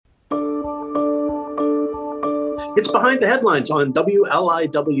It's Behind the Headlines on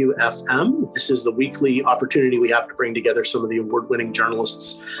WLIW-FM. This is the weekly opportunity we have to bring together some of the award-winning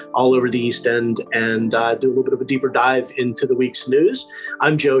journalists all over the East End and do a little bit of a deeper dive into the week's news.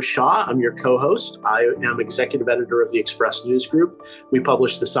 I'm Joe Shaw. I'm your co-host. I am executive editor of the Express News Group. We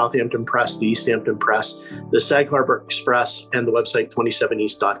publish the Southampton Press, the East Hampton Press, the Sag Harbor Express, and the website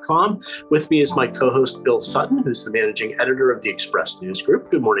 27east.com. With me is my co-host, Bill Sutton, who's the managing editor of the Express News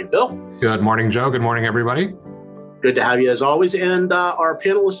Group. Good morning, Bill. Good morning, Joe. Good morning, everybody. Good to have you as always. And our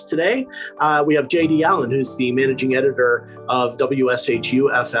panelists today, we have JD Allen, who's the managing editor of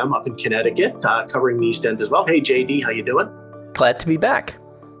WSHU-FM up in Connecticut, covering the East End as well. Hey, JD, how you doing? Glad to be back.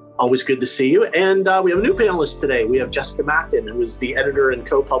 Always good to see you. And we have a new panelist today. We have Jessica Mackin, who is the editor and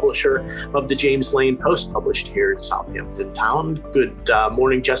co-publisher of the James Lane Post, published here in Southampton Town. Good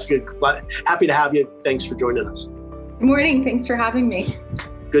morning, Jessica. Happy to have you. Thanks for joining us. Good morning. Thanks for having me.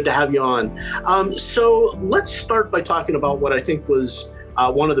 Good to have you on. So let's start by talking about what I think was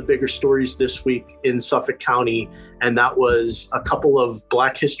one of the bigger stories this week in Suffolk County, and that was a couple of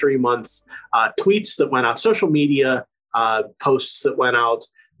Black History Month tweets that went out, social media posts that went out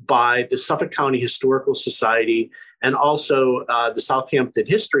by the Suffolk County Historical Society and also the Southampton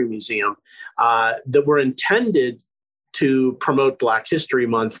History Museum that were intended to promote Black History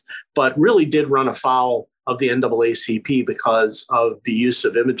Month, but really did run afoul of the NAACP because of the use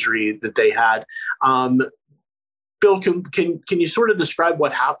of imagery that they had. Bill, can you sort of describe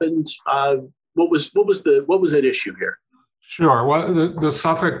what happened? What was at issue here? Sure. Well, the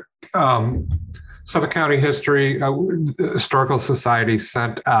Suffolk County Historical Society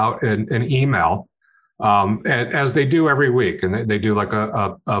sent out an email, as they do every week, and they do like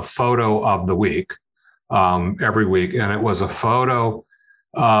a photo of the week every week, and it was a photo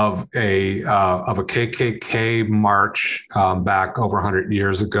of a KKK march back over 100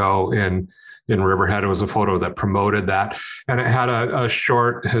 years ago in Riverhead. It was a photo that promoted that, and it had a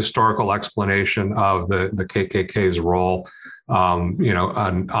short historical explanation of the KKK's role, on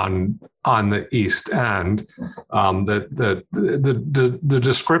the East End. The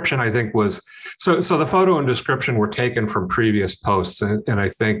description, I think, was so the photo and description were taken from previous posts, and I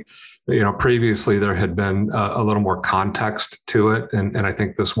think, previously there had been a little more context to it. And I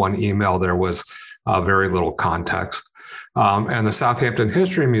think this one email, there was very little context. And the Southampton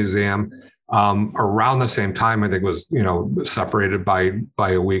History Museum, around the same time, I think was, separated by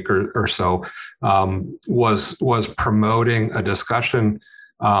a week or so, was promoting a discussion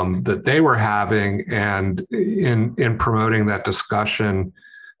that they were having. And in promoting that discussion,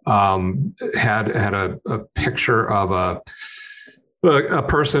 had a picture of a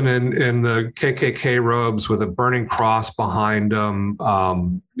person in the KKK robes with a burning cross behind them,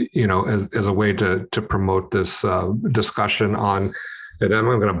 as a way to promote this discussion on, and I'm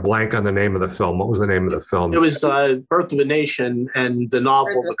going to blank on the name of the film. What was the name of the film? It was Birth of a Nation and the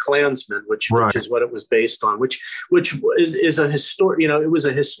novel The Klansman, which is what it was based on, which is a historic, it was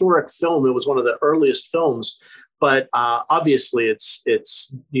a historic film. It was one of the earliest films, but obviously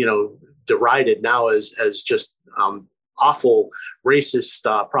it's derided now as just awful racist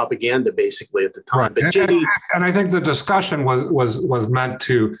propaganda, basically, at the time. Right. But JD, and I think the discussion was meant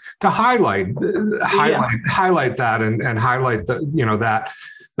to highlight that and highlight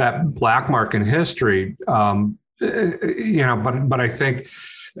that black mark in history. But I think,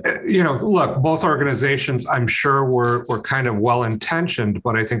 look, both organizations, I'm sure, were kind of well-intentioned,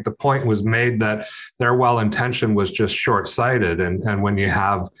 but I think the point was made that their well-intention was just short-sighted. And when you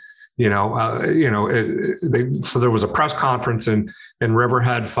have so there was a press conference in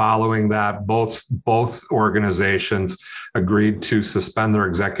Riverhead following that. Both organizations agreed to suspend their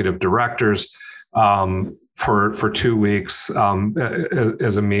executive directors for 2 weeks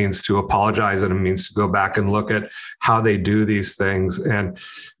as a means to apologize and a means to go back and look at how they do these things. And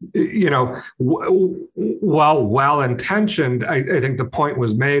while well-intentioned, I think the point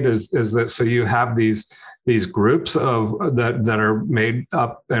was made is that so you have these groups that are made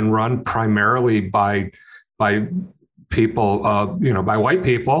up and run primarily by people, by white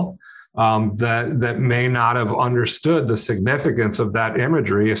people that may not have understood the significance of that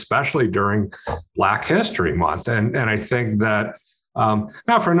imagery, especially during Black History Month. And I think that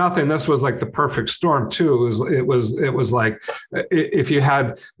not for nothing, this was like the perfect storm too. It was like, if you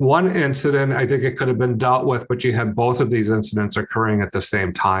had one incident, I think it could have been dealt with, but you had both of these incidents occurring at the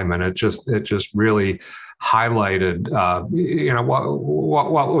same time, and it just really highlighted,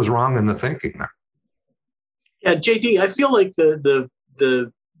 what was wrong in the thinking there. Yeah, JD, I feel like the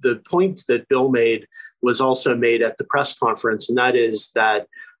point that Bill made was also made at the press conference, and that is that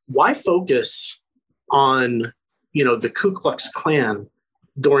why focus on, the Ku Klux Klan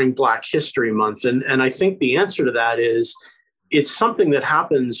during Black History Month? And I think the answer to that is it's something that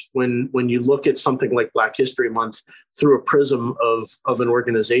happens when you look at something like Black History Month through a prism of an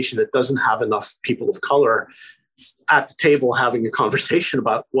organization that doesn't have enough people of color at the table having a conversation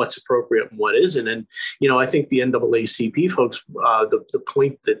about what's appropriate and what isn't. And, I think the NAACP folks, the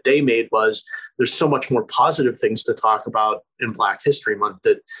point that they made was there's so much more positive things to talk about in Black History Month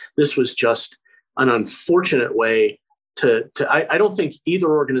that this was just an unfortunate way I don't think either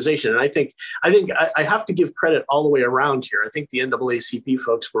organization, and I think I have to give credit all the way around here. I think the NAACP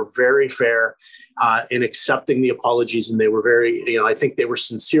folks were very fair in accepting the apologies, and they were I think they were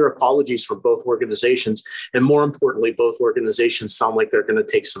sincere apologies from both organizations. And more importantly, both organizations sound like they're going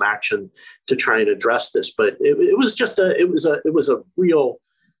to take some action to try and address this. But it was a real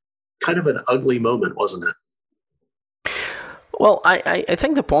kind of an ugly moment, wasn't it? Well, I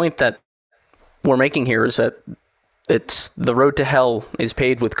think the point that we're making here is that it's the road to hell is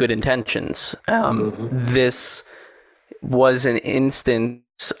paved with good intentions. This was an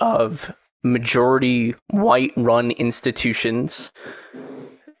instance of majority white-run institutions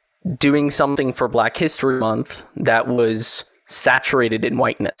doing something for Black History Month that was saturated in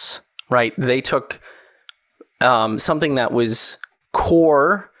whiteness, right? They took something that was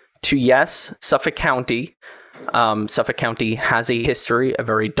core to, yes, Suffolk County. Suffolk County has a history, a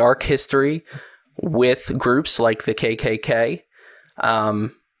very dark history, with groups like the KKK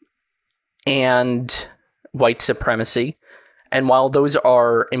and white supremacy. And while those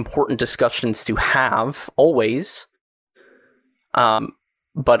are important discussions to have always,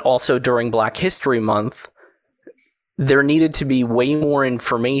 but also during Black History Month, there needed to be way more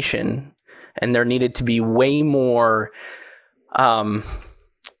information, and there needed to be way more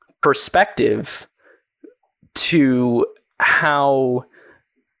perspective to how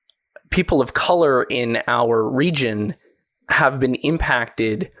people of color in our region have been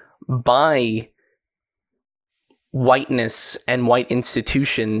impacted by whiteness and white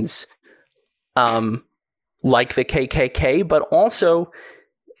institutions like the KKK, but also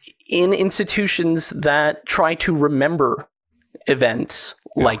in institutions that try to remember events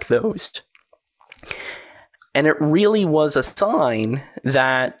like those. And it really was a sign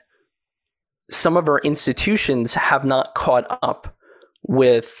that some of our institutions have not caught up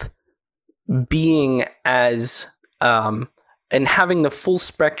with being as and having the full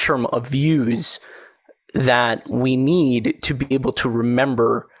spectrum of views that we need to be able to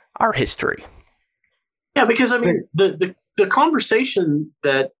remember our history. Yeah, because I mean the conversation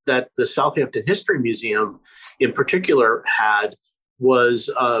that the Southampton History Museum in particular had was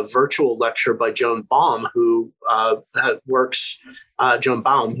a virtual lecture by Joan Baum, who Joan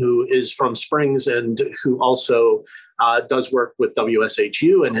Baum, who is from Springs and who also does work with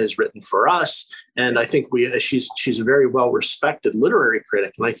WSHU and has written for us. And I think she's a very well-respected literary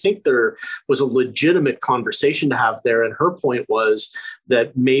critic. And I think there was a legitimate conversation to have there. And her point was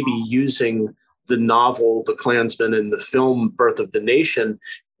that maybe using the novel, The Klansman, and the film, Birth of the Nation,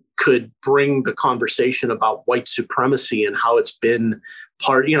 could bring the conversation about white supremacy and how it's been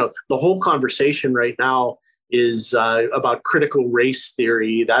part, the whole conversation right now is about critical race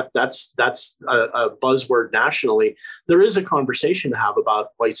theory. That's a buzzword nationally. There is a conversation to have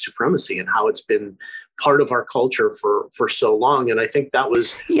about white supremacy and how it's been part of our culture for so long. And I think that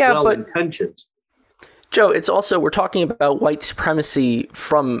was well-intentioned. Joe, it's also, we're talking about white supremacy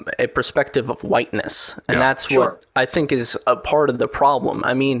from a perspective of whiteness. And that's what I think is a part of the problem.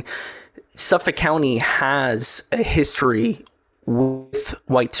 I mean, Suffolk County has a history with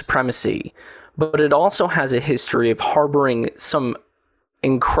white supremacy, but it also has a history of harboring some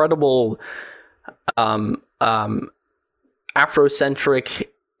incredible Afrocentric,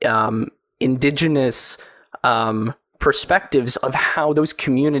 indigenous perspectives of how those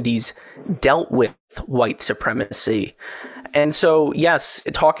communities dealt with white supremacy. And so, yes,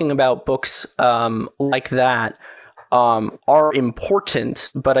 talking about books like that are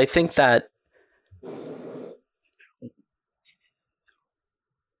important, but I think that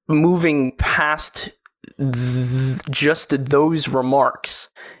moving past just those remarks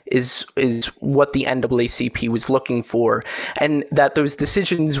is what the NAACP was looking for, and that those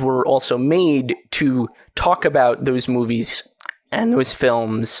decisions were also made to talk about those movies and those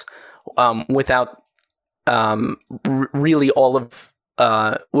films without really all of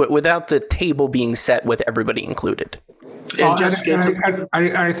without the table being set with everybody included.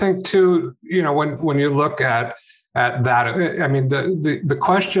 I think too, when you look at that, I mean, the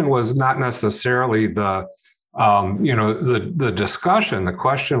question was not necessarily the discussion. The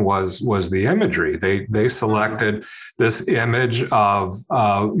question was the imagery. They selected this image of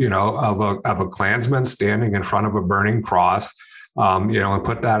a Klansman standing in front of a burning cross, and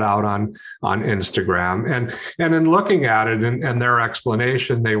put that out on Instagram. And in looking at it and their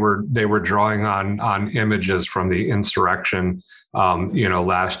explanation, they were drawing on images from the insurrection,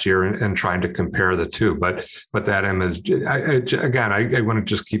 last year and trying to compare the two. But that image, I want to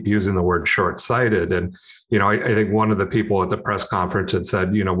just keep using the word short-sighted. And, I think one of the people at the press conference had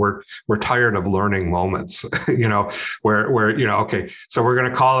said, we're tired of learning moments, where, okay, so we're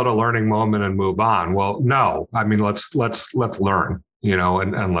going to call it a learning moment and move on. Well, no, I mean, let's learn,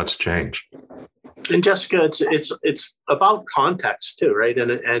 and let's change. And Jessica, it's about context too, right?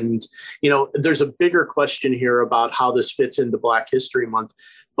 And there's a bigger question here about how this fits into Black History Month,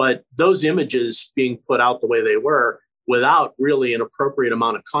 but those images being put out the way they were without really an appropriate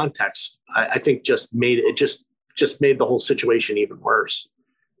amount of context, I think just made the whole situation even worse.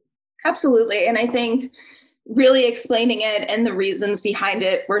 Absolutely. And I think really explaining it and the reasons behind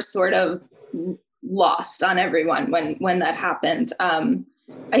it were sort of lost on everyone when that happened.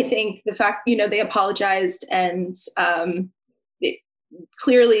 I think the fact, they apologized and they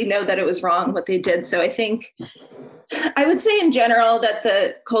clearly know that it was wrong what they did. So I think I would say in general that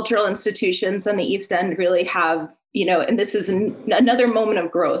the cultural institutions on the East End really have, and this is another moment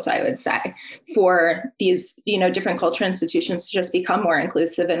of growth, I would say, for these, different cultural institutions to just become more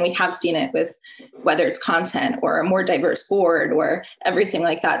inclusive. And we have seen it with whether it's content or a more diverse board or everything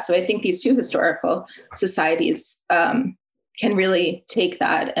like that. So I think these two historical societies can really take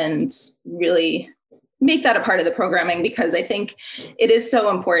that and really make that a part of the programming, because I think it is so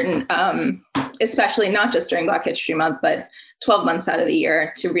important, especially not just during Black History Month, but 12 months out of the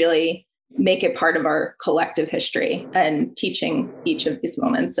year, to really make it part of our collective history and teaching each of these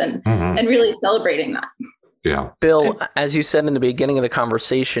moments and really celebrating that. Yeah. Bill, as you said in the beginning of the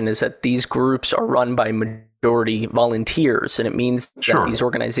conversation, is that these groups are run by majority volunteers, and it means that these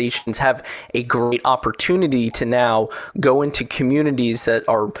organizations have a great opportunity to now go into communities that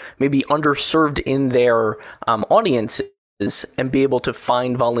are maybe underserved in their audiences and be able to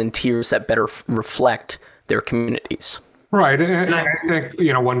find volunteers that better reflect their communities. Right. And I think,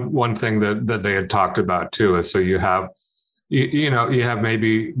 one thing that they had talked about too is, so you have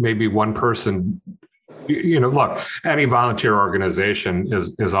maybe one person. Look, any volunteer organization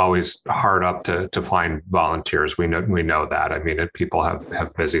is always hard up to find volunteers. We know that. I mean, people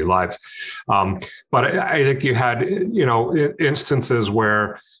have busy lives. But I think you had, instances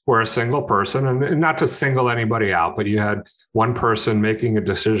where a single person, and not to single anybody out, but you had one person making a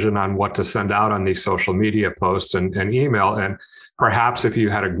decision on what to send out on these social media posts and email. And perhaps if you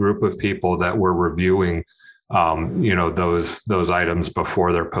had a group of people that were reviewing those items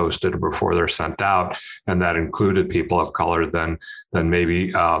before they're posted or before they're sent out, and that included people of color, then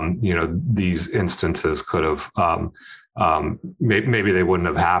maybe these instances could have maybe they wouldn't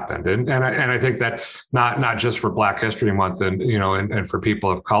have happened. And I think that not just for Black History Month and for people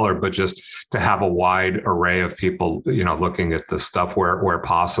of color, but just to have a wide array of people looking at this stuff where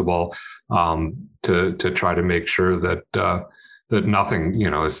possible, to try to make sure that nothing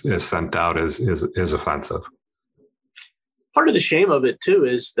is sent out is offensive. Part of the shame of it too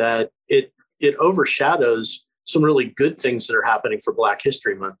is that it overshadows some really good things that are happening for Black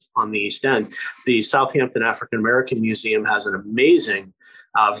History Month on the East End. The Southampton African American Museum has an amazing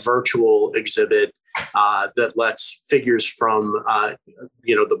virtual exhibit that lets figures from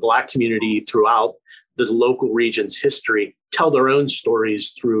the Black community throughout the local region's history tell their own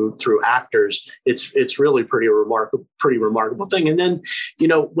stories through actors. It's really pretty remarkable thing. And then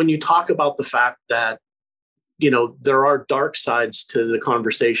when you talk about the fact that there are dark sides to the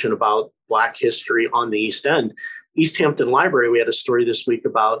conversation about Black history on the East End. East Hampton Library, we had a story this week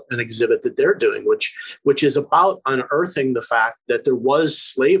about an exhibit that they're doing, which is about unearthing the fact that there was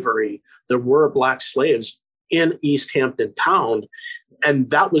slavery, there were Black slaves in East Hampton town. And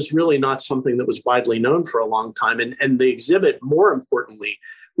that was really not something that was widely known for a long time. And the exhibit, more importantly,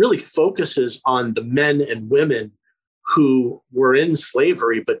 really focuses on the men and women who were in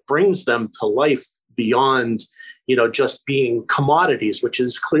slavery, but brings them to life beyond, just being commodities, which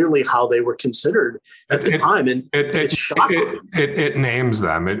is clearly how they were considered at the time. And it's shocking. It names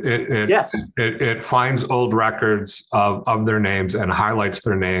them. It finds old records of their names and highlights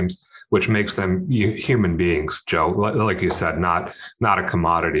their names, which makes them human beings, Joe. Like you said, not a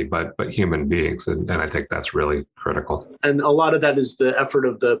commodity, but human beings. And I think that's really critical. And a lot of that is the effort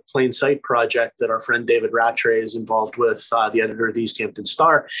of the Plain Sight Project that our friend David Rattray is involved with, the editor of the East Hampton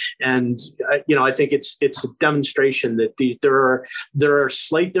Star. And, I think it's a demonstration that there are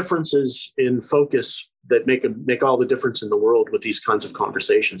slight differences in focus that make all the difference in the world with these kinds of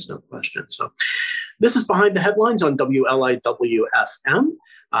conversations, no question. So This is Behind the Headlines on WLIW-FM.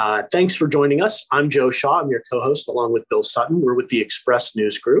 Thanks for joining us. I'm Joe Shaw. I'm your co-host along with Bill Sutton. We're with the Express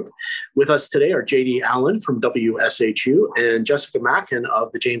News Group. With us today are JD Allen from WSHU and Jessica Mackin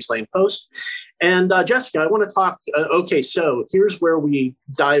of the James Lane Post. And Jessica, I want to talk, so here's where we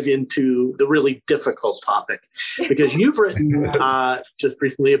dive into the really difficult topic, because you've written just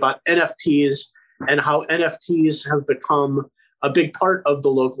recently about NFTs and how NFTs have become a big part of the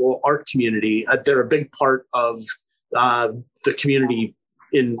local art community. They're a big part of the community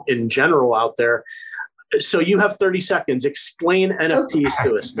in general out there. So you have 30 seconds. Explain NFTs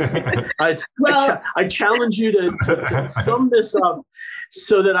to us. I challenge you to sum this up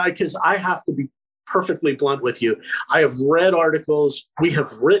so that because I have to be perfectly blunt with you. I have read articles. We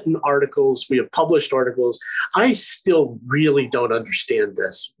have written articles. We have published articles. I still really don't understand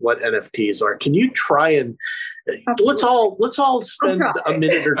what NFTs are. Can you try and let's all spend a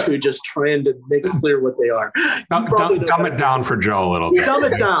minute or two just trying to make it clear what they are. Dumb it down for Joe a little bit. Dumb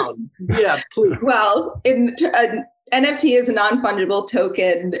it down. Yeah, please. Well, NFT is a non-fungible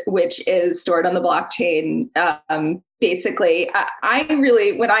token, which is stored on the blockchain. Basically,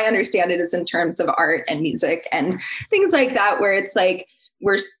 what I understand it is in terms of art and music and things like that, where it's like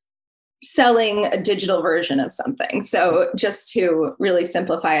we're selling a digital version of something. So just to really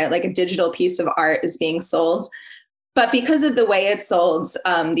simplify it, like a digital piece of art is being sold. But because of the way it's sold,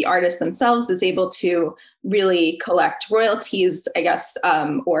 the artist themselves is able to really collect royalties, I guess,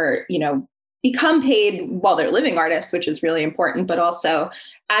 or, become paid while they're living artists, which is really important, but also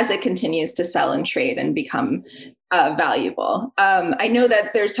as it continues to sell and trade and become valuable. I know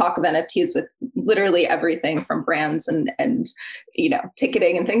that there's talk of NFTs with literally everything from brands and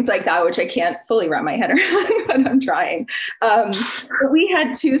ticketing and things like that, which I can't fully wrap my head around, but I'm trying. But we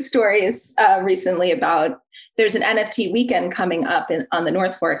had two stories recently about, there's an NFT weekend coming up on the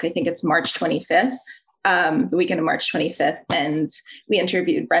North Fork. I think it's March 25th. The weekend of March 25th. And we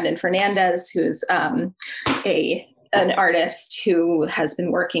interviewed Brendan Fernandez, who's an artist who has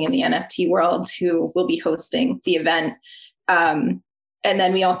been working in the NFT world, who will be hosting the event. And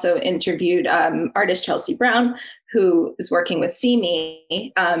then we also interviewed artist Chelsea Brown, who is working with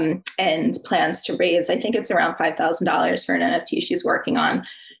See and plans to raise, I think it's around $5,000 for an NFT she's working on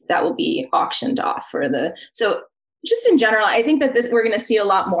that will be auctioned off so just in general, I think that we're going to see a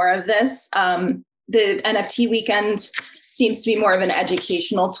lot more of this. The NFT weekend seems to be more of an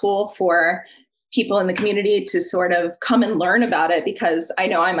educational tool for people in the community to sort of come and learn about it, because I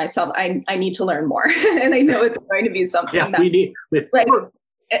know I need to learn more. And I know it's going to be something we need. For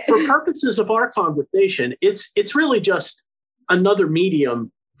purposes of our conversation, it's really just another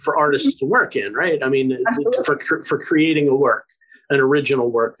medium for artists to work in, right? I mean, for creating an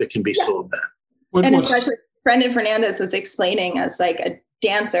original work that can be sold then. And especially Brendan Fernandez was explaining as like a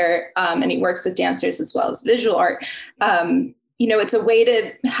dancer, and he works with dancers as well as visual art. It's a way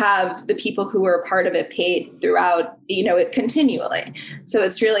to have the people who are a part of it paid throughout, it continually. So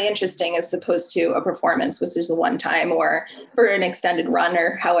it's really interesting as opposed to a performance, which is a one-time or for an extended run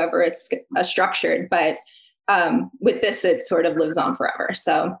or however it's structured. But with this, it sort of lives on forever.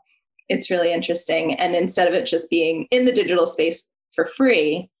 So it's really interesting. And instead of it just being in the digital space for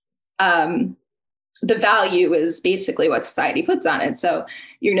free, the value is basically what society puts on it. So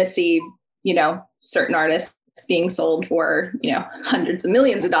you're going to see, certain artists being sold for, hundreds of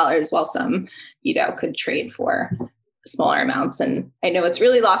millions of dollars, while some, could trade for smaller amounts. And I know it's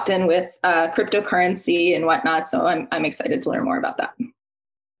really locked in with cryptocurrency and whatnot. So I'm excited to learn more about that.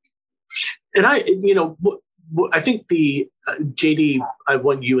 And I think the JD, I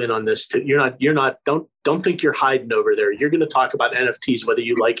want you in on this too. Don't think you're hiding over there. You're going to talk about NFTs, whether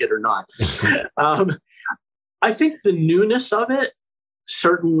you like it or not. I think the newness of it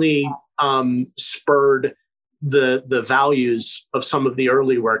certainly spurred the values of some of the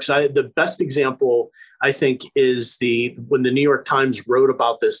early works. The best example, I think, is when the New York Times wrote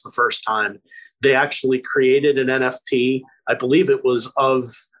about this the first time, they actually created an NFT. I believe it was of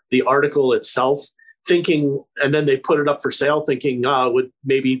the article itself, thinking, and then they put it up for sale, thinking it would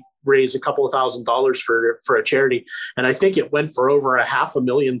maybe raise a couple of $1,000s for a charity. And I think it went for over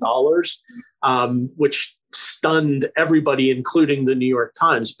 $500,000, which stunned everybody, including the New York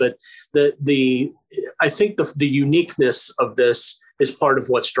Times. But I think the uniqueness of this is part of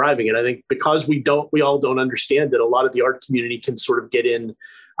what's driving it. I think because we all don't understand it, a lot of the art community can sort of get in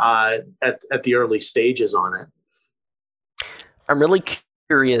at the early stages on it. I'm really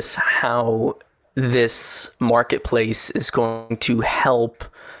curious how this marketplace is going to help,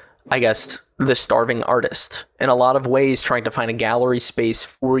 I guess, the starving artist in a lot of ways, trying to find a gallery space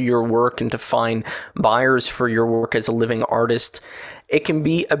for your work and to find buyers for your work as a living artist. it can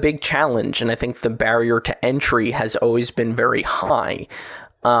be a big challenge, and I think the barrier to entry has always been very high.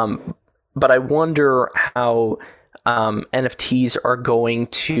 But I wonder how NFTs are going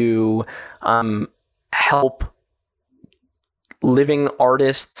to help living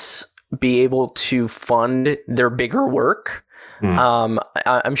artists be able to fund their bigger work.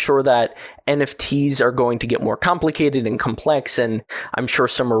 I'm sure that NFTs are going to get more complicated and complex, and I'm sure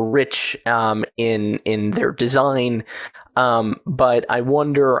some are rich in their design. But I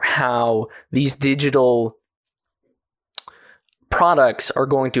wonder how these digital products are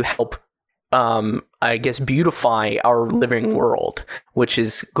going to help, I guess, beautify our living world, which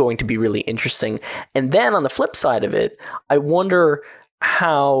is going to be really interesting. And then on the flip side of it, I wonder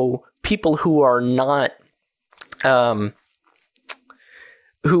how people who are not,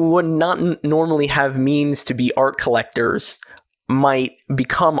 who would not normally have means to be art collectors might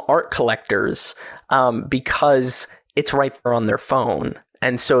become art collectors because it's right there on their phone.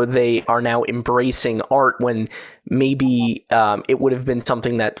 And so they are now embracing art when maybe it would have been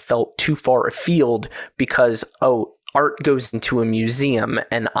something that felt too far afield because, oh, art goes into a museum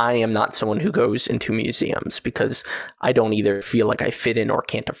and I am not someone who goes into museums because I don't either feel like I fit in or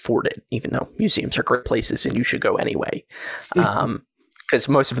can't afford it, even though museums are great places and you should go anyway. Because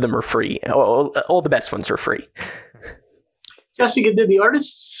most of them are free. All the best ones are free. Jessica, did the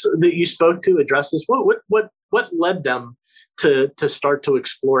artists that you spoke to address this? What led them to start to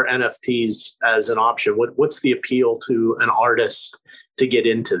explore NFTs as an option? What's the appeal to an artist to get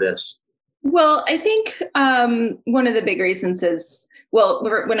into this? Well, I think one of the big reasons is, well,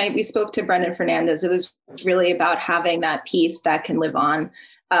 when we spoke to Brendan Fernandez, it was really about having that piece that can live on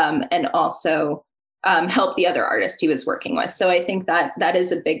and also help the other artists he was working with. So I think that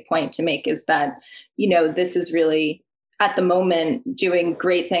is a big point to make, is that, this is really at the moment doing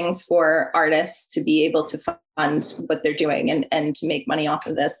great things for artists to be able to fund what they're doing and to make money off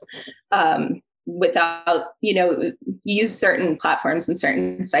of this without, use certain platforms and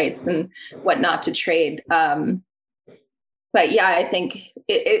certain sites and whatnot to trade. But yeah, I think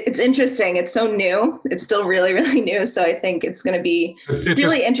it's interesting. It's so new. It's still really, really new. So I think it's going to be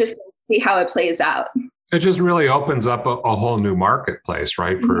really interesting to see how it plays out. It just really opens up a whole new marketplace,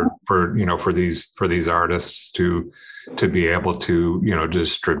 right? For these artists to be able to,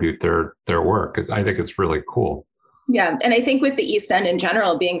 distribute their work. I think it's really cool. Yeah. And I think with the East End in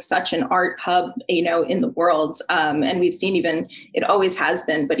general being such an art hub, in the world, and we've seen it always has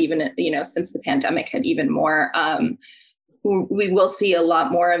been, but even, since the pandemic had even more, we will see a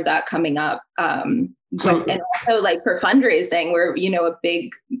lot more of that coming up. And also like for fundraising, we're, a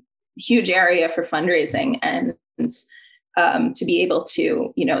big, huge area for fundraising, and to be able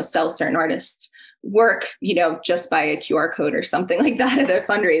to, sell certain artists' work, just by a QR code or something like that at a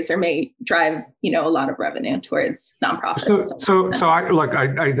fundraiser may drive, a lot of revenue towards nonprofits. So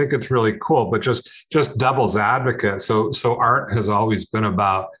I think it's really cool, but just devil's advocate. So art has always been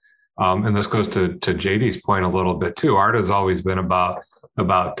about, and this goes to JD's point a little bit too. Art has always been about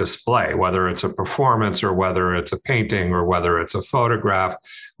display, whether it's a performance or whether it's a painting or whether it's a photograph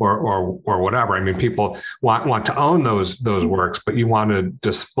or whatever. I mean, people want to own those works, but you want to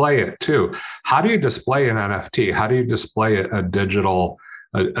display it too. How do you display an NFT? How do you display a digital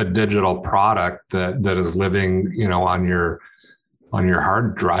product that is living, on your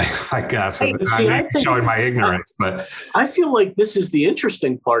hard drive, I guess? I'm showing my ignorance, but I feel like this is the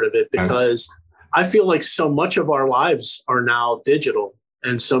interesting part of it, because I feel like so much of our lives are now digital,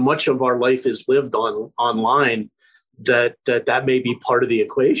 and so much of our life is lived online that may be part of the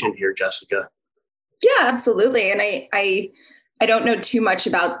equation here, Jessica. Yeah, absolutely. And I don't know too much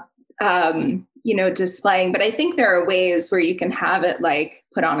about displaying, but I think there are ways where you can have it like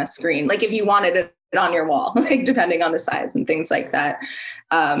put on a screen, like if you wanted it on your wall, like depending on the size and things like that,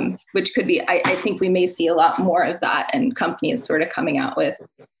 which could be, I think we may see a lot more of that, and companies sort of coming out with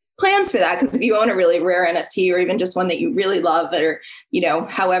plans for that. Because if you own a really rare NFT, or even just one that you really love, or,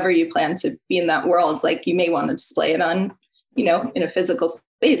 however you plan to be in that world, like you may want to display it on, in a physical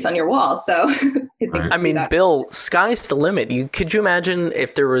space on your wall. So I mean, Bill, sky's the limit. Could you imagine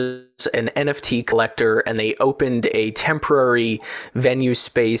if there was an NFT collector and they opened a temporary venue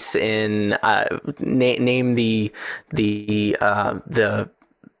space in name the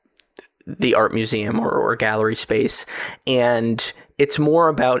art museum or gallery space, and it's more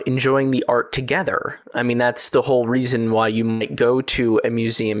about enjoying the art together. I mean, that's the whole reason why you might go to a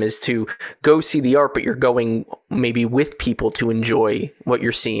museum, is to go see the art, but you're going maybe with people to enjoy what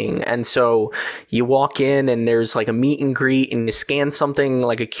you're seeing. And so you walk in and there's like a meet and greet, and you scan something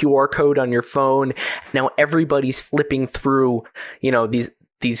like a QR code on your phone. Now everybody's flipping through,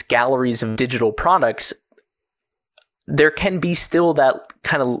 these galleries of digital products. there can be still that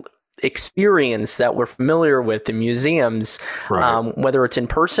kind of experience that we're familiar with in museums, Right. whether it's in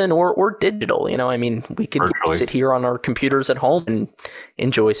person or digital. I mean, we could Virtually. sit here on our computers at home and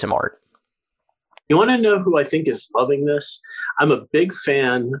enjoy some art. You want to know who I think is loving this? I'm a big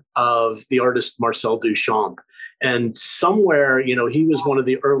fan of the artist Marcel Duchamp. And somewhere, he was one of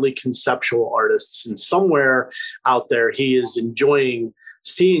the early conceptual artists. And somewhere out there, he is enjoying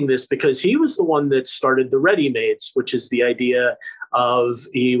seeing this because he was the one that started the ready-mades, which is the idea of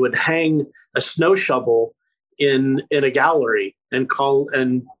he would hang a snow shovel in a gallery and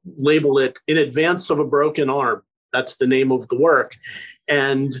label it "In Advance of a Broken Arm." That's the name of the work.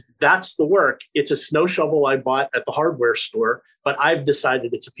 And that's the work. It's a snow shovel I bought at the hardware store, but I've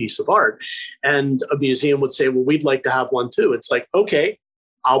decided it's a piece of art. And a museum would say, well, we'd like to have one too. It's like, okay,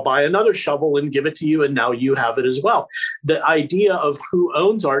 I'll buy another shovel and give it to you. And now you have it as well. The idea of who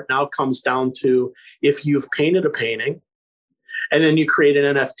owns art now comes down to if you've painted a painting and then you create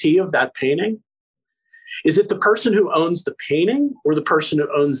an NFT of that painting. Is it the person who owns the painting or the person who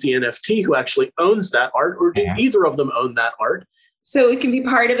owns the NFT who actually owns that art, or do either of them own that art? So it can be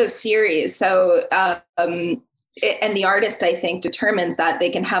part of a series. So, and the artist, I think, determines that they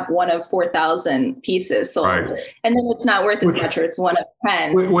can have one of 4,000 pieces sold. Right. And then it's not worth as much, or it's one of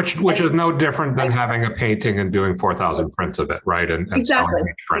 10. Which is no different than having a painting and doing 4,000 prints of it, right? And exactly.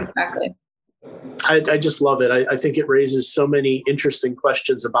 Each print. Exactly. I just love it. I think it raises so many interesting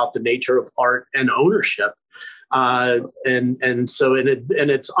questions about the nature of art and ownership. And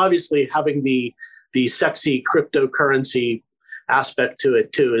it's obviously having the sexy cryptocurrency aspect to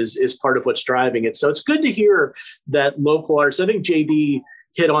it too is part of what's driving it. So it's good to hear that local artists, I think JD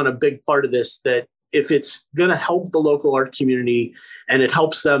hit on a big part of this, that if it's going to help the local art community and it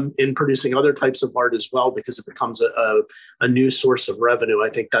helps them in producing other types of art as well, because it becomes a new source of revenue, I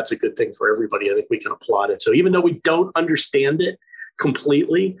think that's a good thing for everybody. I think we can applaud it. So even though we don't understand it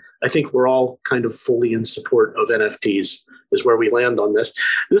completely, I think we're all kind of fully in support of NFTs is where we land on this.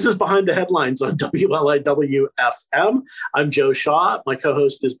 This is Behind the Headlines on WLIW-FM. I'm Joe Shaw. My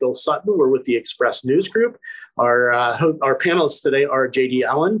co-host is Bill Sutton. We're with the Express News Group. Our panelists today are JD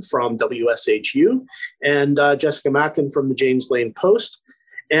Allen from WSHU and Jessica Mackin from the James Lane Post.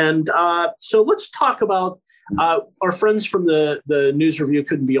 And so let's talk about our friends from the News Review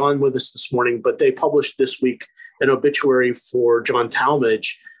couldn't be on with us this morning, but they published this week an obituary for John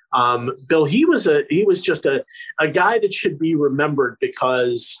Talmadge. Bill, he was just a guy that should be remembered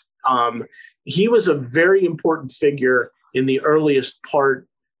because he was a very important figure in the earliest part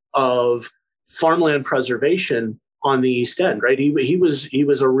of farmland preservation on the East End, right? He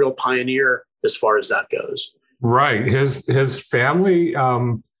was a real pioneer as far as that goes. Right. His family,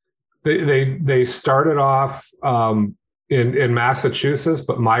 they started off in Massachusetts,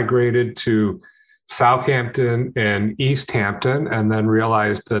 but migrated to Southampton and East Hampton, and then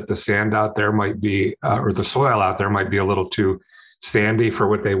realized that the sand out there might be, or the soil out there might be a little too sandy for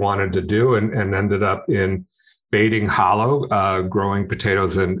what they wanted to do, and ended up in Baiting Hollow, growing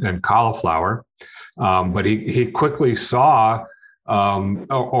potatoes and cauliflower. But he quickly saw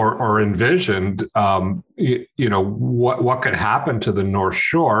or envisioned, what could happen to the North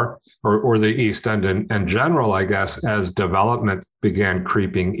Shore or the East End in general, I guess, as development began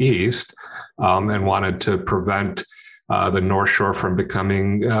creeping east, and wanted to prevent the North Shore from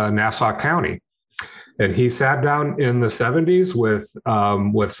becoming Nassau County. And he sat down in the 70s with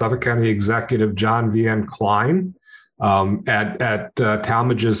Suffolk County Executive John V.N. Klein at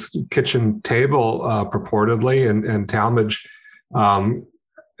Talmadge's kitchen table, purportedly, and Talmadge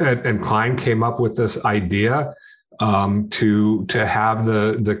and Klein came up with this idea to have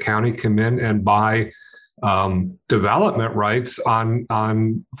the county come in and buy development rights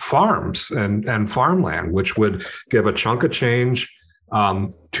on farms and farmland, which would give a chunk of change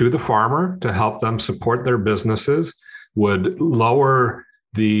to the farmer to help them support their businesses, would lower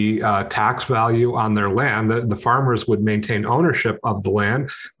the tax value on their land. The farmers would maintain ownership of the land,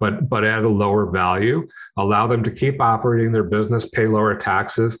 but at a lower value, allow them to keep operating their business, pay lower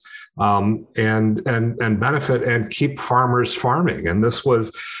taxes, and benefit and keep farmers farming. And this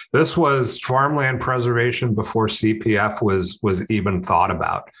was farmland preservation before CPF was even thought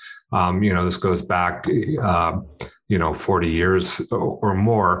about. This goes back 40 years or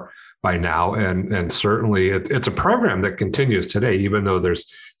more by now, and certainly it's a program that continues today, even though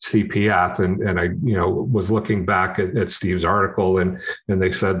there's CPF. And I was looking back at Steve's article, and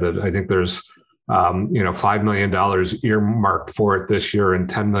they said that I think there's $5 million earmarked for it this year and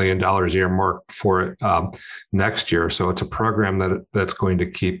 $10 million earmarked for it next year. So it's a program that's going to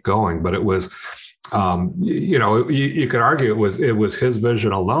keep going. But it was you could argue it was his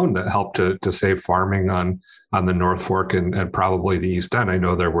vision alone that helped to save farming on the North Fork and probably the East End. I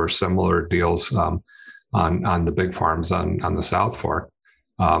know there were similar deals on the big farms on the South Fork.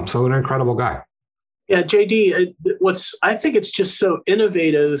 So an incredible guy. Yeah, JD, I think it's just so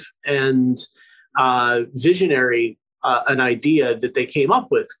innovative and visionary an idea that they came up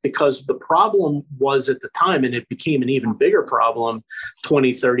with, because the problem was at the time, and it became an even bigger problem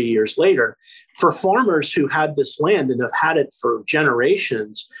 20, 30 years later, for farmers who had this land and have had it for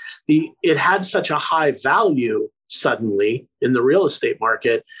generations, it had such a high value suddenly in the real estate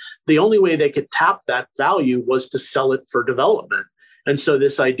market. The only way they could tap that value was to sell it for development. And so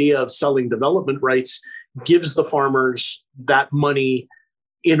this idea of selling development rights gives the farmers that money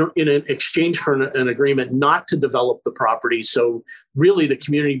in an exchange for an agreement not to develop the property. So really the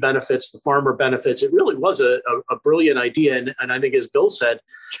community benefits, the farmer benefits. It really was a brilliant idea. And I think, as Bill said,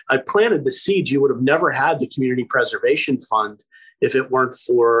 I planted the seeds. You would have never had the Community Preservation Fund if it weren't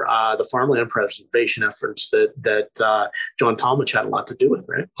for the farmland preservation efforts that John Talmadge had a lot to do with,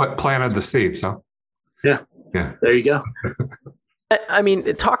 right? Planted the seeds, huh? Yeah. There you go. I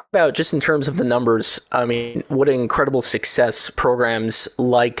mean, talk about just in terms of the numbers. I mean, what an incredible success programs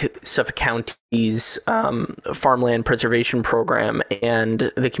like Suffolk County's Farmland Preservation Program and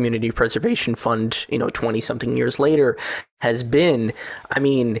the Community Preservation Fund, 20-something years later, has been. I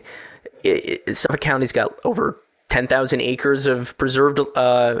mean, Suffolk County's got over 10,000 acres of preserved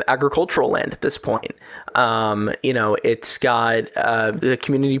agricultural land at this point. It's got the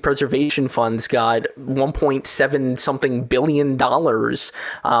Community Preservation Fund's got $1.7 billion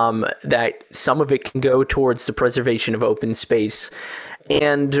that some of it can go towards the preservation of open space.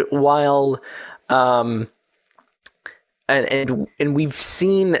 And while and we've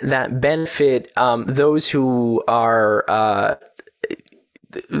seen that benefit those who are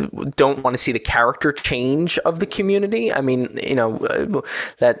don't want to see the character change of the community. I mean,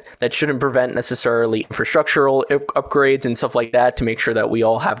 that shouldn't prevent necessarily infrastructural upgrades and stuff like that to make sure that we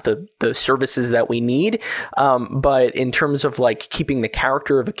all have the services that we need. But in terms of like keeping the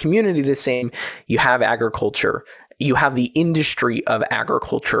character of a community the same, you have agriculture. You have the industry of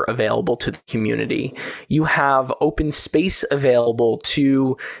agriculture available to the community. You have open space available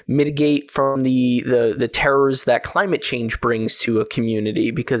to mitigate from the terrors that climate change brings to a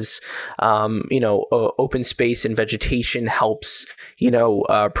community, because open space and vegetation helps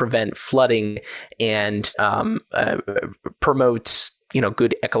prevent flooding and promotes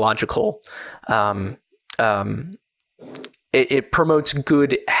good ecological. It promotes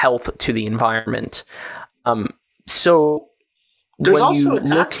good health to the environment. So there's also a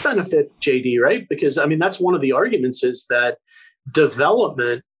tax benefit, JD, right? Because I mean, that's one of the arguments, is that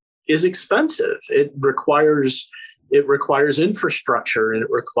development is expensive. It requires infrastructure, and it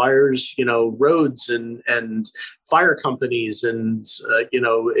requires, roads and fire companies. And,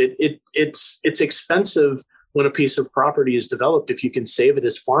 it's expensive when a piece of property is developed. If you can save it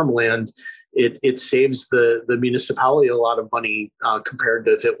as farmland, it saves the municipality a lot of money compared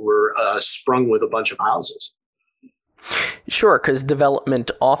to if it were sprung with a bunch of houses. Sure, because development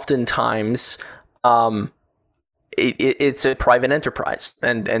oftentimes it's a private enterprise,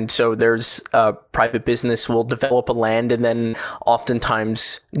 and so there's private business will develop a land, and then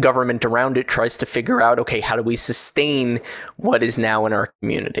oftentimes government around it tries to figure out, okay, how do we sustain what is now in our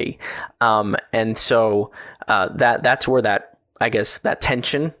community, and so that's where that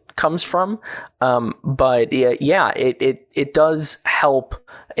tension comes from. But it does help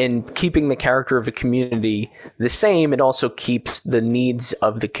in keeping the character of a community the same. It also keeps the needs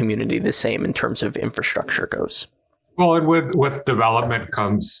of the community the same in terms of infrastructure goes. Well, and with development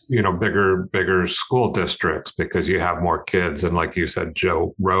comes, bigger school districts, because you have more kids, and like you said,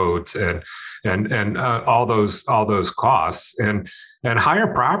 Joe, roads and all those costs, and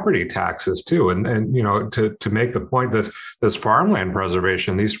higher property taxes too. And to make the point, this farmland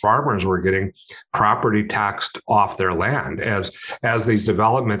preservation, these farmers were getting property taxed off their land as these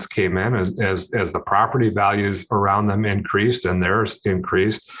developments came in, as the property values around them increased and theirs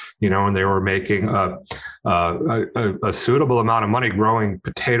increased, and they were making a suitable amount of money growing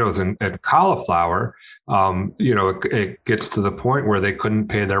potatoes and cauliflower. It gets to the point where they couldn't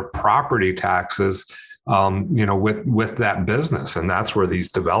pay their property taxes, with that business. And that's where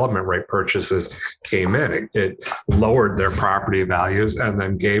these development rate purchases came in. It lowered their property values and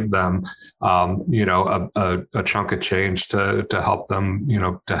then gave them, a chunk of change to help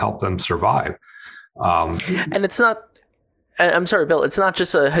them survive. And it's not, I'm sorry, Bill, it's not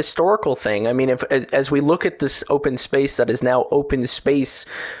just a historical thing. I mean, as we look at this open space that is now open space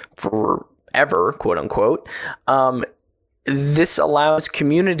forever, quote unquote, this allows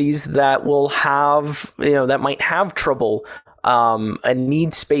communities that will have, that might have trouble a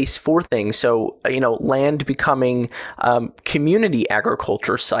need space for things. So, land becoming community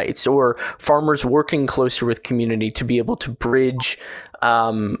agriculture sites, or farmers working closer with community to be able to bridge,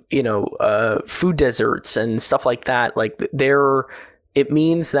 food deserts and stuff like that. Like it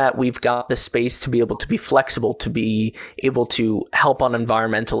means that we've got the space to be able to be flexible, to be able to help on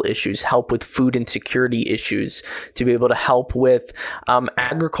environmental issues, help with food insecurity issues, to be able to help with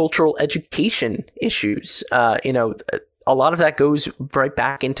agricultural education issues. A lot of that goes right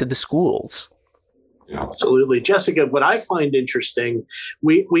back into the schools. Absolutely. Jessica, what I find interesting,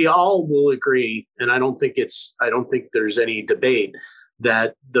 we all will agree, and I don't think there's any debate,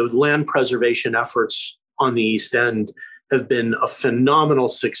 that the land preservation efforts on the East End have been a phenomenal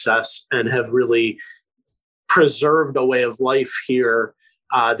success and have really preserved a way of life here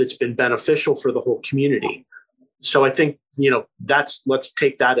that's been beneficial for the whole community. So I think, let's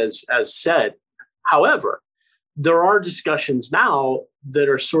take that as said. However, there are discussions now that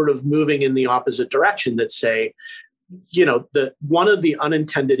are sort of moving in the opposite direction that say, one of the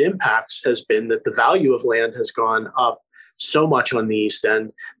unintended impacts has been that the value of land has gone up so much on the East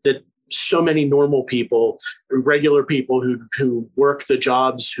End that so many normal people, regular people who work the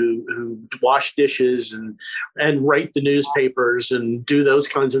jobs, who wash dishes and write the newspapers and do those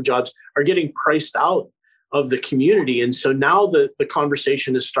kinds of jobs, are getting priced out of the community. And so now the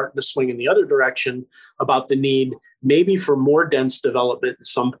conversation is starting to swing in the other direction about the need maybe for more dense development in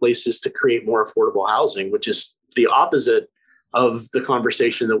some places to create more affordable housing, which is the opposite of the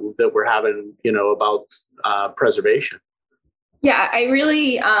conversation that we're having, about preservation. Yeah, I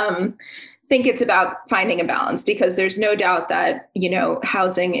really think it's about finding a balance, because there's no doubt that,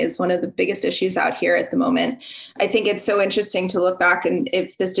 housing is one of the biggest issues out here at the moment. I think it's so interesting to look back, and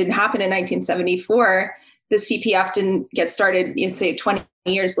if this didn't happen in 1974, the CPF didn't get started, say 20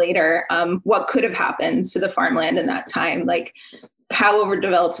 years later, what could have happened to the farmland in that time? Like, how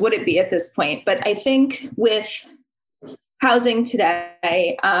overdeveloped would it be at this point? But I think with housing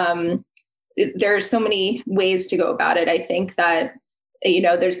today, there are so many ways to go about it. I think that,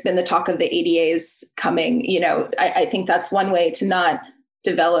 there's been the talk of the ADAs coming, I think that's one way to not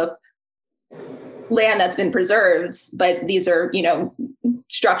develop land that's been preserved, but these are,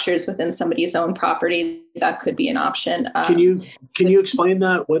 structures within somebody's own property. That could be an option. Can you explain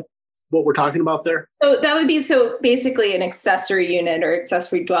that? What we're talking about there? So that would be, basically an accessory unit or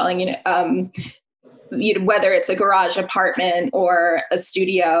accessory dwelling unit, whether it's a garage apartment or a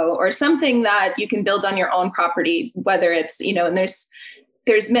studio or something that you can build on your own property, whether it's, and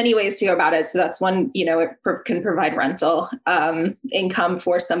there's many ways to go about it. So that's one, it can provide rental income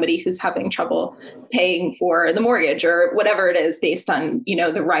for somebody who's having trouble paying for the mortgage or whatever it is based on,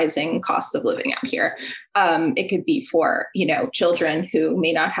 the rising cost of living out here. It could be for, children who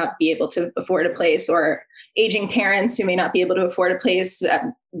may not be able to afford a place, or aging parents who may not be able to afford a place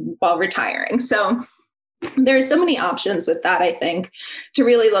while retiring. So there's so many options with that, I think, to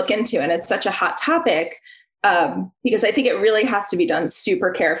really look into. And it's such a hot topic. Because I think it really has to be done super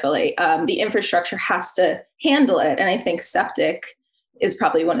carefully. The infrastructure has to handle it. And I think septic is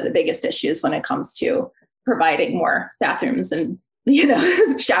probably one of the biggest issues when it comes to providing more bathrooms and,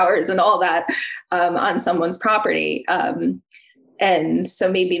 showers and all that on someone's property. And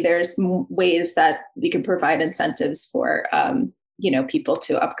so maybe there's ways that we can provide incentives for, people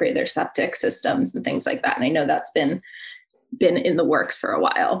to upgrade their septic systems and things like that. And I know that's been in the works for a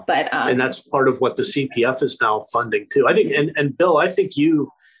while, but and that's part of what the CPF is now funding too. I think, and Bill, I think you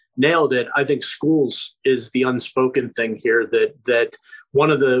nailed it. I think schools is the unspoken thing here. That one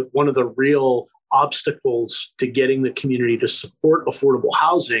of the real obstacles to getting the community to support affordable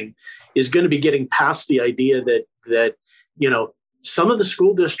housing is going to be getting past the idea that some of the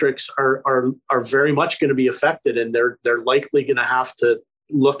school districts are very much going to be affected, and they're likely going to have to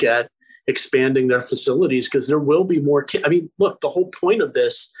look at expanding their facilities because there will be more kids. I mean, look, the whole point of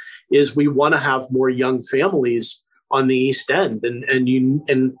this is we want to have more young families on the East End,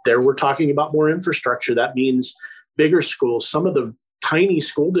 and there we're talking about more infrastructure. That means bigger schools. Some of the tiny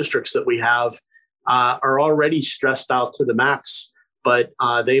school districts that we have are already stressed out to the max, but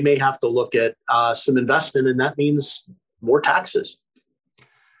they may have to look at some investment, and that means more taxes.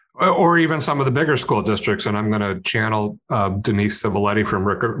 Or even some of the bigger school districts. And I'm going to channel Denise Civiletti from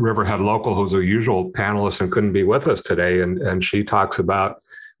Riverhead Local, who's a usual panelist and couldn't be with us today. And she talks about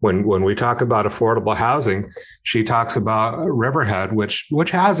when we talk about affordable housing, she talks about Riverhead,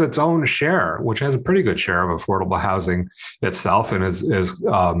 which has its own share, which has a pretty good share of affordable housing itself, and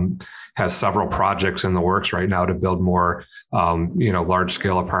has several projects in the works right now to build more large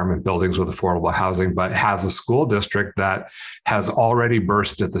scale apartment buildings with affordable housing, but has a school district that has already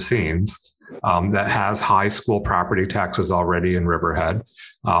burst at the seams. That has high school property taxes already in Riverhead,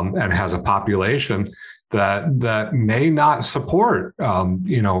 and has a population that may not support,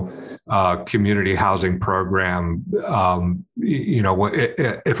 community housing program.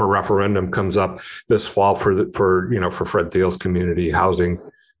 If a referendum comes up this fall for Fred Thiel's community housing,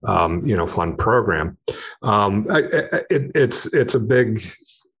 fund program, it's a big.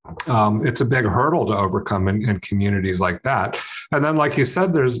 It's a big hurdle to overcome in communities like that. And then, like you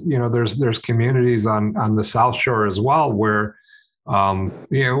said, there's communities on the South Shore as well where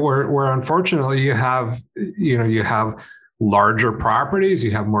unfortunately you have larger properties, you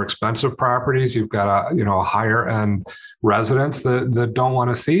have more expensive properties, you've got a higher end residents that don't want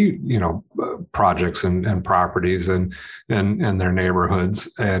to see projects and properties and their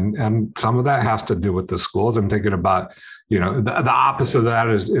neighborhoods, and some of that has to do with the schools. I'm thinking about the opposite of that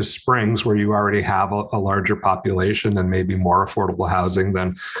is Springs, where you already have a larger population and maybe more affordable housing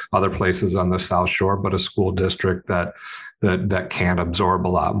than other places on the South Shore, but a school district that can absorb a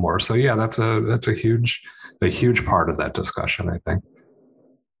lot more. So yeah, that's a huge part of that discussion, I think.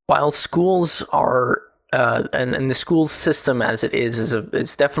 While schools are and the school system as it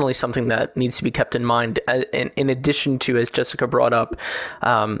is definitely something that needs to be kept in mind. In addition to, as Jessica brought up,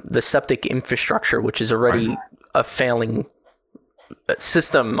 the septic infrastructure, which is already a failing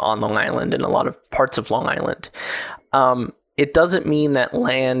system on Long Island and a lot of parts of Long Island. It doesn't mean that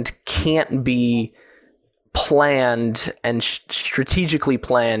land can't be planned and strategically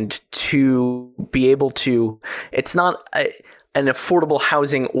planned to be able to. It's not an affordable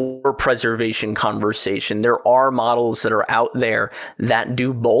housing or preservation conversation. There are models that are out there that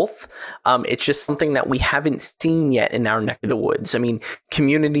do both. It's just something that we haven't seen yet in our neck of the woods. I mean,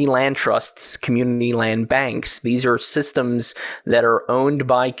 community land trusts, community land banks, these are systems that are owned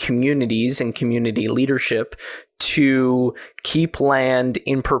by communities and community leadership to keep land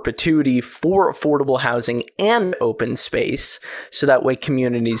in perpetuity for affordable housing and open space, so that way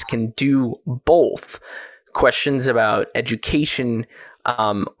communities can do both. Questions about education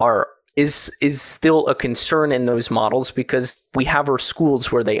is still a concern in those models, because we have our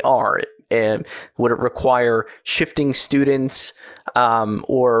schools where they are. Would it require shifting students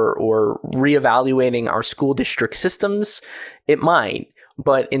or reevaluating our school district systems? It might.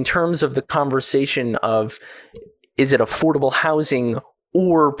 But in terms of the conversation of, is it affordable housing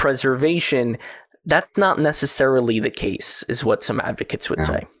or preservation, that's not necessarily the case, is what some advocates would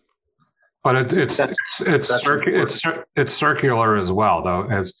say. But it's circular as well, though.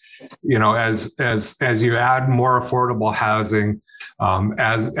 As you add more affordable housing,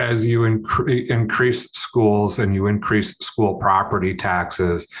 as you increase schools and you increase school property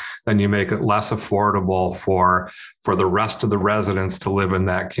taxes, then you make it less affordable for the rest of the residents to live in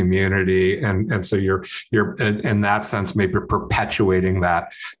that community, and so you're in that sense maybe perpetuating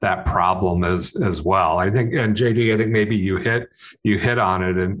that problem as well. I think, and JD, I think maybe you hit on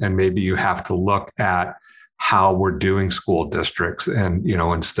it, and maybe you have to look at how we're doing school districts, and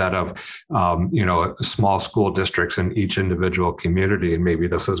instead of small school districts in each individual community, and maybe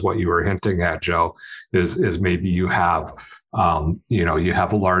this is what you were hinting at, Joe, is maybe you have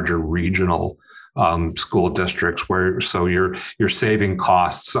larger regional school districts so you're saving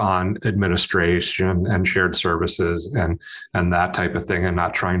costs on administration and shared services and that type of thing, and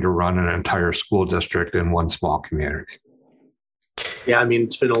not trying to run an entire school district in one small community. Yeah, I mean,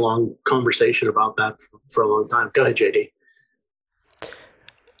 it's been a long conversation about that for a long time. Go ahead, JD.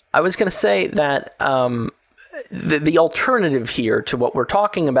 I was going to say that the alternative here to what we're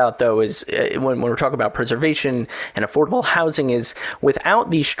talking about, though, is when we're talking about preservation and affordable housing, is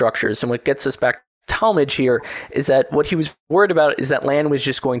without these structures, and what gets us back to Talmadge here, is that what he was worried about is that land was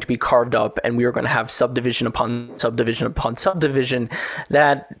just going to be carved up, and we were going to have subdivision upon subdivision upon subdivision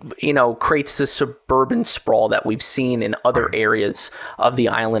that creates the suburban sprawl that we've seen in other areas of the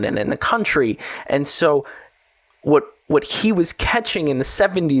island and in the country. And so what he was catching in the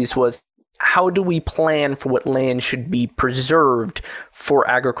 70s was, how do we plan for what land should be preserved for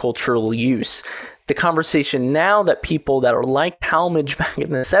agricultural use? The conversation now that people that are like Talmadge back in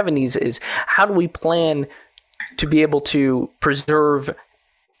the 70s is, how do we plan to be able to preserve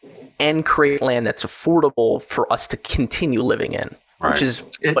and create land that's affordable for us to continue living in, which is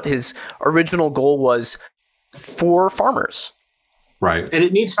what his original goal was for farmers. Right. And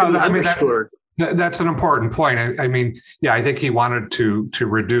it needs to be underscored. That's an important point. I mean, yeah, I think he wanted to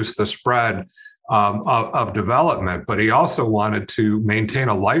reduce the spread of development, but he also wanted to maintain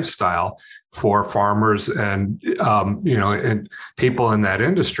a lifestyle for farmers and and people in that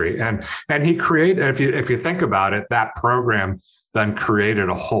industry. And he created, if you think about it, that program then created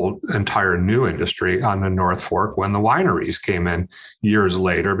a whole entire new industry on the North Fork when the wineries came in years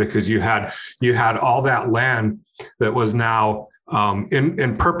later, because you had all that land that was now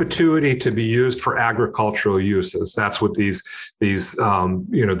in perpetuity to be used for agricultural uses. That's what these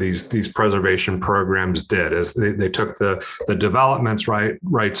preservation programs did, is they took the developments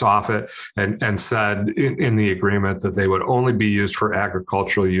rights off it and said in the agreement that they would only be used for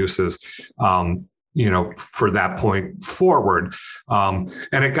agricultural uses. For that point forward. And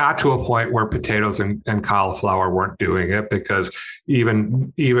it got to a point where potatoes and cauliflower weren't doing it, because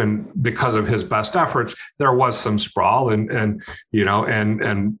even because of his best efforts, there was some sprawl and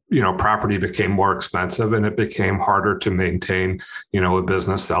property became more expensive, and it became harder to maintain, a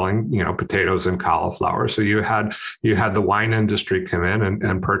business selling, potatoes and cauliflower. So you had the wine industry come in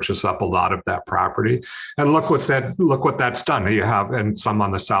and purchase up a lot of that property. And look what that's done. You have, and some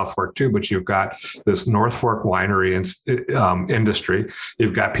on the South Fork too, but you've got this North Fork winery industry.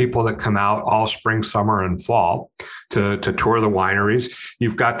 You've got people that come out all spring, summer, and fall to tour the wineries.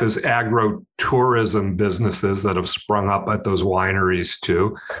 You've got this agro-tourism businesses that have sprung up at those wineries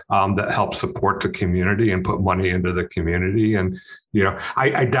too, that help support the community and put money into the community. And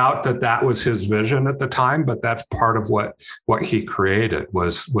I doubt that was his vision at the time, but that's part of what he created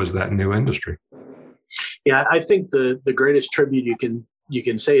was that new industry. Yeah, I think the greatest tribute you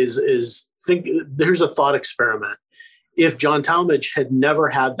can say is think, there's a thought experiment. If John Talmadge had never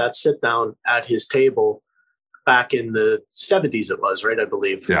had that sit down at his table back in the 70s, it was, right? I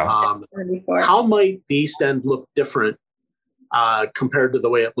believe. Yeah. How might the East End look different compared to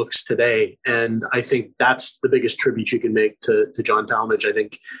the way it looks today? And I think that's the biggest tribute you can make to John Talmadge. I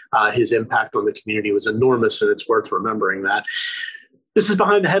think his impact on the community was enormous, and it's worth remembering that. This is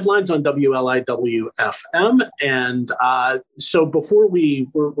Behind the Headlines on WLIW-FM. And so before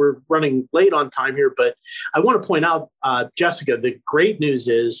we're running late on time here, but I want to point out, Jessica, the great news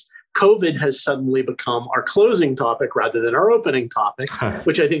is COVID has suddenly become our closing topic rather than our opening topic,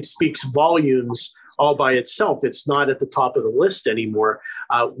 which I think speaks volumes all by itself. It's not at the top of the list anymore.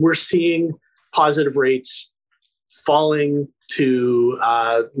 We're seeing positive rates falling to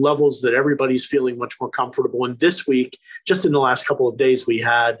levels that everybody's feeling much more comfortable. And this week, just in the last couple of days, we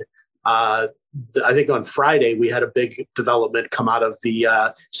had, I think on Friday, we had a big development come out of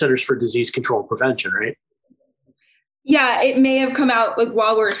the Centers for Disease Control and Prevention, right? Yeah, it may have come out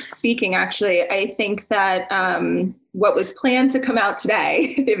while we're speaking, actually. I think that what was planned to come out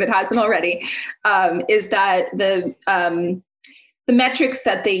today, if it hasn't already, is that the metrics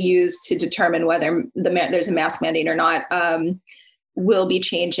that they use to determine whether there's a mask mandate or not will be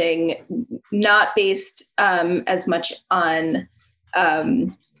changing, not based as much on,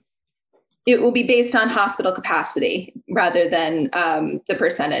 it will be based on hospital capacity rather than the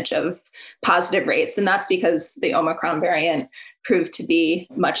percentage of positive rates. And that's because the Omicron variant proved to be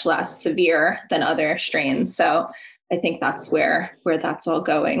much less severe than other strains. So I think that's where that's all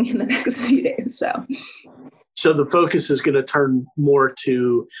going in the next few days. So the focus is going to turn more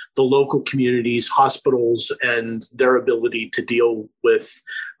to the local communities, hospitals, and their ability to deal with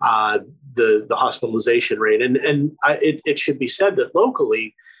the hospitalization rate. And it should be said that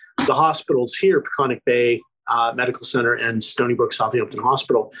locally, the hospitals here, Peconic Bay Medical Center and Stony Brook Southampton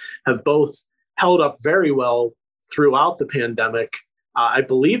Hospital, have both held up very well throughout the pandemic. I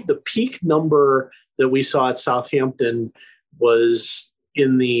believe the peak number that we saw at Southampton was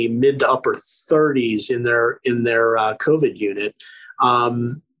in the mid to upper 30s in their COVID unit.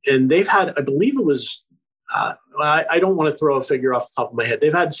 And they've had, I believe it was, I don't want to throw a figure off the top of my head.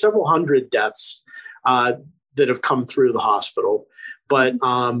 They've had several hundred deaths that have come through the hospital. But,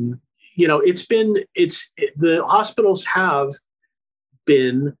 the hospitals have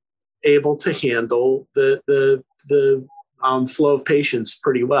been able to handle the flow of patients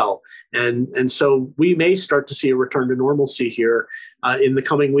pretty well. And so we may start to see a return to normalcy here in the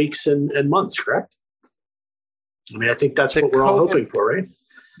coming weeks and months, correct? I mean, I think that's what we're all hoping for, right?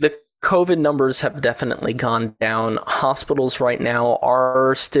 The COVID numbers have definitely gone down. Hospitals right now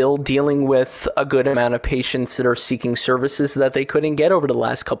are still dealing with a good amount of patients that are seeking services that they couldn't get over the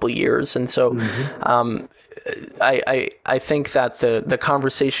last couple of years. And so I think that the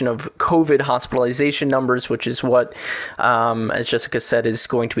conversation of COVID hospitalization numbers, which is what, as Jessica said, is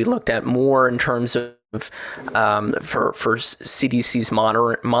going to be looked at more in terms of for CDC's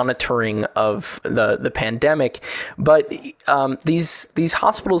monitoring of the pandemic, but these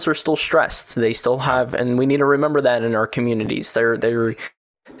hospitals are still stressed. They still have, and we need to remember that in our communities,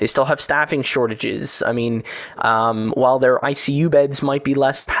 they still have staffing shortages. I mean, while their ICU beds might be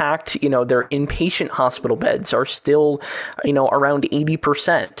less packed, their inpatient hospital beds are still, around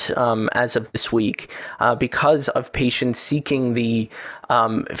 80% as of this week because of patients seeking the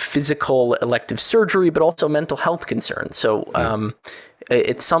physical elective surgery, but also mental health concerns. So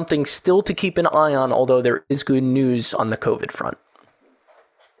it's something still to keep an eye on, although there is good news on the COVID front.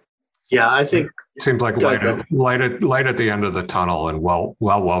 Yeah, I think it seems like light at the end of the tunnel, and well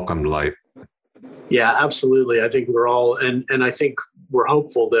welcomed light. Yeah, absolutely. I think we're all, and I think we're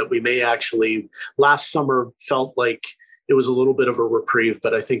hopeful that we may actually, last summer felt like it was a little bit of a reprieve,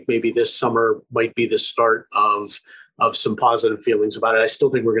 but I think maybe this summer might be the start of some positive feelings about it. I still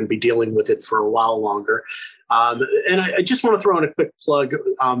think we're going to be dealing with it for a while longer. And I just want to throw in a quick plug.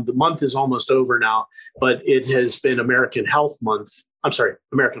 The month is almost over now, but it has been American Heart Month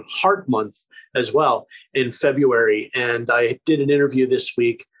as well in February. And I did an interview this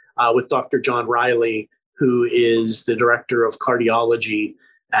week with Dr. John Riley, who is the director of cardiology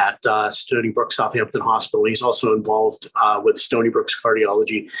at Stony Brook Southampton Hospital. He's also involved with Stony Brook's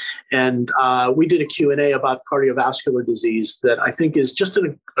cardiology. And we did a Q&A about cardiovascular disease that I think is just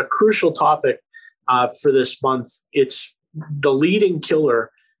a crucial topic for this month. It's the leading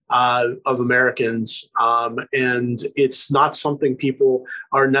killer of Americans, and it's not something people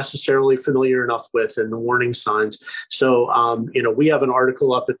are necessarily familiar enough with, and the warning signs. So, we have an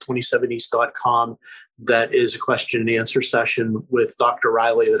article up at 27east.com that is a question and answer session with Dr.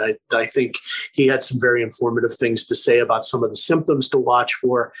 Riley that I think he had some very informative things to say about some of the symptoms to watch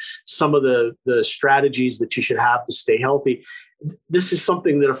for, some of the strategies that you should have to stay healthy. This is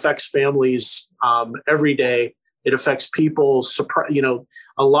something that affects families every day. It affects people,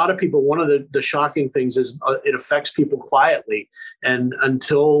 a lot of people. One of the shocking things is it affects people quietly. And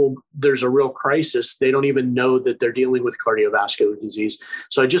until there's a real crisis, they don't even know that they're dealing with cardiovascular disease.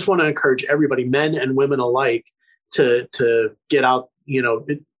 So I just want to encourage everybody, men and women alike, to get out,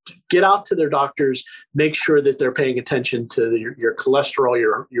 get out to their doctors, make sure that they're paying attention to your cholesterol,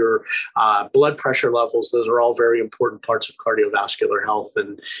 your blood pressure levels. Those are all very important parts of cardiovascular health.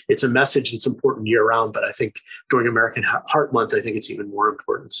 And it's a message that's important year round, but I think during American Heart Month, I think it's even more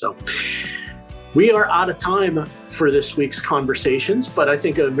important. So we are out of time for this week's conversations, but I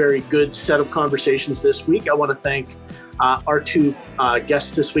think a very good set of conversations this week. I want to thank our two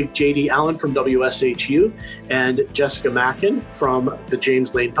guests this week, JD Allen from WSHU and Jessica Mackin from the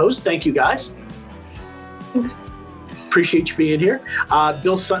James Lane Post. Thank you, guys. Thanks. Appreciate you being here.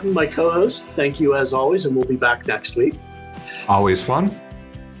 Bill Sutton, my co-host, thank you as always, and we'll be back next week. Always fun.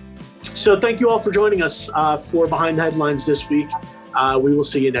 So thank you all for joining us for Behind the Headlines this week. We will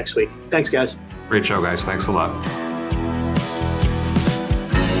see you next week. Thanks, guys. Great show, guys. Thanks a lot.